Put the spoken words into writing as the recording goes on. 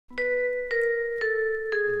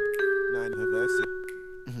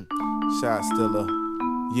Shot Stiller.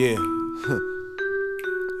 Yeah.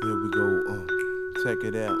 Here we go. Check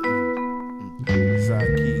it out.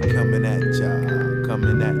 Saki coming at y'all.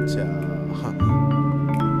 Coming at y'all.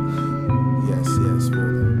 Yes, yes, for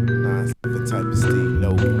the 9-7 type of steel.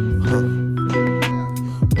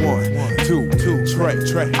 One, two,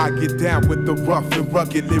 Trey. I get down with the rough and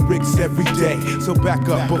rugged lyrics every day. So back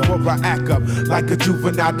up before I act up like a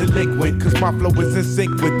juvenile delinquent. Cause my flow is in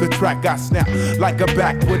sync with the track. I snap like a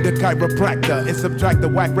back with a chiropractor and subtract the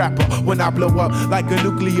whack rapper when I blow up like a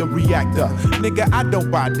nuclear reactor. Nigga, I don't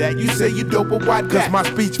buy that. You say you dope, but why that? Cause my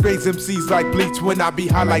speech fades MCs like bleach. When I be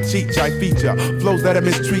high like Cheech, I feature flows that'll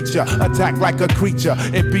mistreat ya, attack like a creature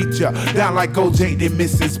and beat ya down like OJ and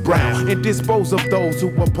Mrs. Brown, and dispose of those who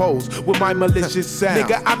oppose with my malicious sound.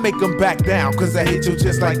 Nigga, I make them back down, cause I hit you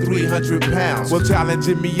just like 300 pounds. Well,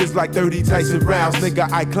 challenging me is like 30 Tyson rounds.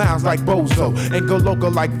 Nigga, I clowns like Bozo and go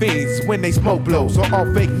local like fiends when they smoke blows. So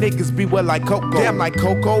all fake niggas be well like Coco. Damn like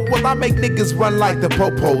Coco. Well, I make niggas run like the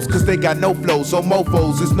popos, cause they got no flow. So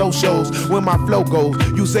mofos is no shows when my flow goes.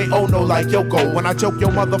 You say oh no like Yoko when I choke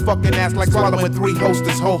your motherfucking ass like swallowing 3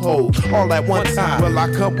 hostess ho-ho all at one time. Well,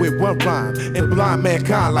 I come with one rhyme and blind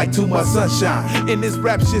mankind like too much sunshine. In this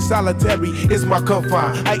rap shit, solitary is my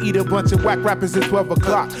confine. I eat a bunch of whack rappers at 12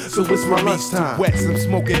 o'clock, so it's my lunchtime. West, I'm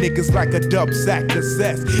smoking niggas like a dub sack to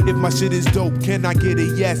cess. If my shit is dope, can I get a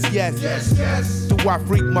yes, yes? Yes, yes. Do I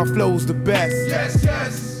freak my flows the best? Yes,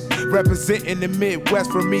 yes. Representing the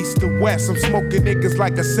Midwest from east to west. I'm smoking niggas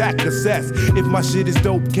like a sack of cess. If my shit is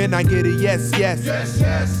dope, can I get a yes, yes? Yes,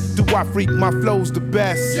 yes. Do I freak my flows the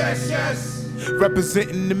best? Yes, yes.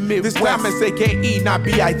 Representing the Midwest. This time it's AKE, not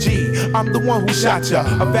B.I.G. I'm the one who shot ya.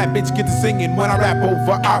 A fat bitch get to singing when I rap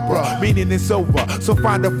over opera, meaning it's over. So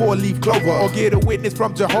find a 4-leaf clover or get a witness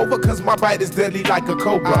from Jehovah, cause my bite is deadly like a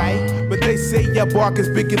cobra. But they say your bark is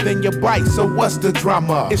bigger than your bite, so what's the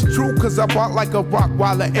drama? It's true, cause I bark like a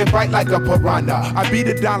rottweiler and bite like a piranha. I beat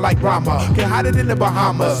it down like Rama, get hotter than the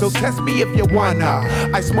Bahamas, so test me if you wanna.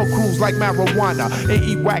 I smoke crews like marijuana and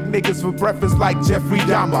eat whack niggas for breakfast like Jeffrey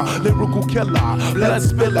Dahmer. Lyrical killer, blood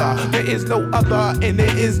spiller, there is no other and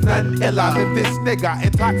there is none iller than this nigga,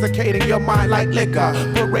 intoxicating your mind like liquor,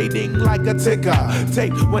 parading like a ticker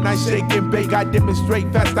tape. When I shake and bake, I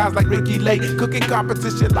demonstrate fast styles like Ricky Lake, cooking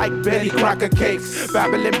competition like Betty Crocker cakes,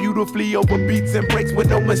 babbling beautifully over beats and breaks with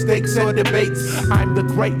no mistakes or debates. I'm the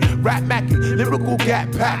great rap macking, lyrical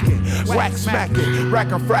gat packing, wax smacking, rack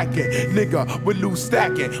a fracking, nigga with loose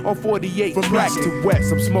stacking on 48 from east to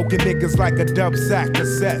west. I'm smoking niggas like a dub sack of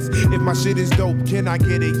cess. If my shit is dope, can I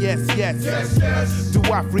get a yes, yes? Yes, yes. Do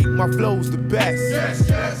I freak my flows the best? Yes,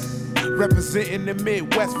 yes. Representing the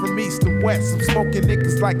Midwest from east to west. I'm smoking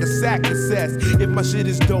niggas like a sack of cess. If my shit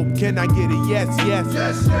is dope, can I get a yes, yes?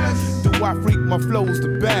 Yes, yes. Do I freak my flows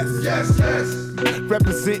the best? Yes, yes.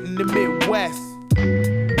 Representing the Midwest.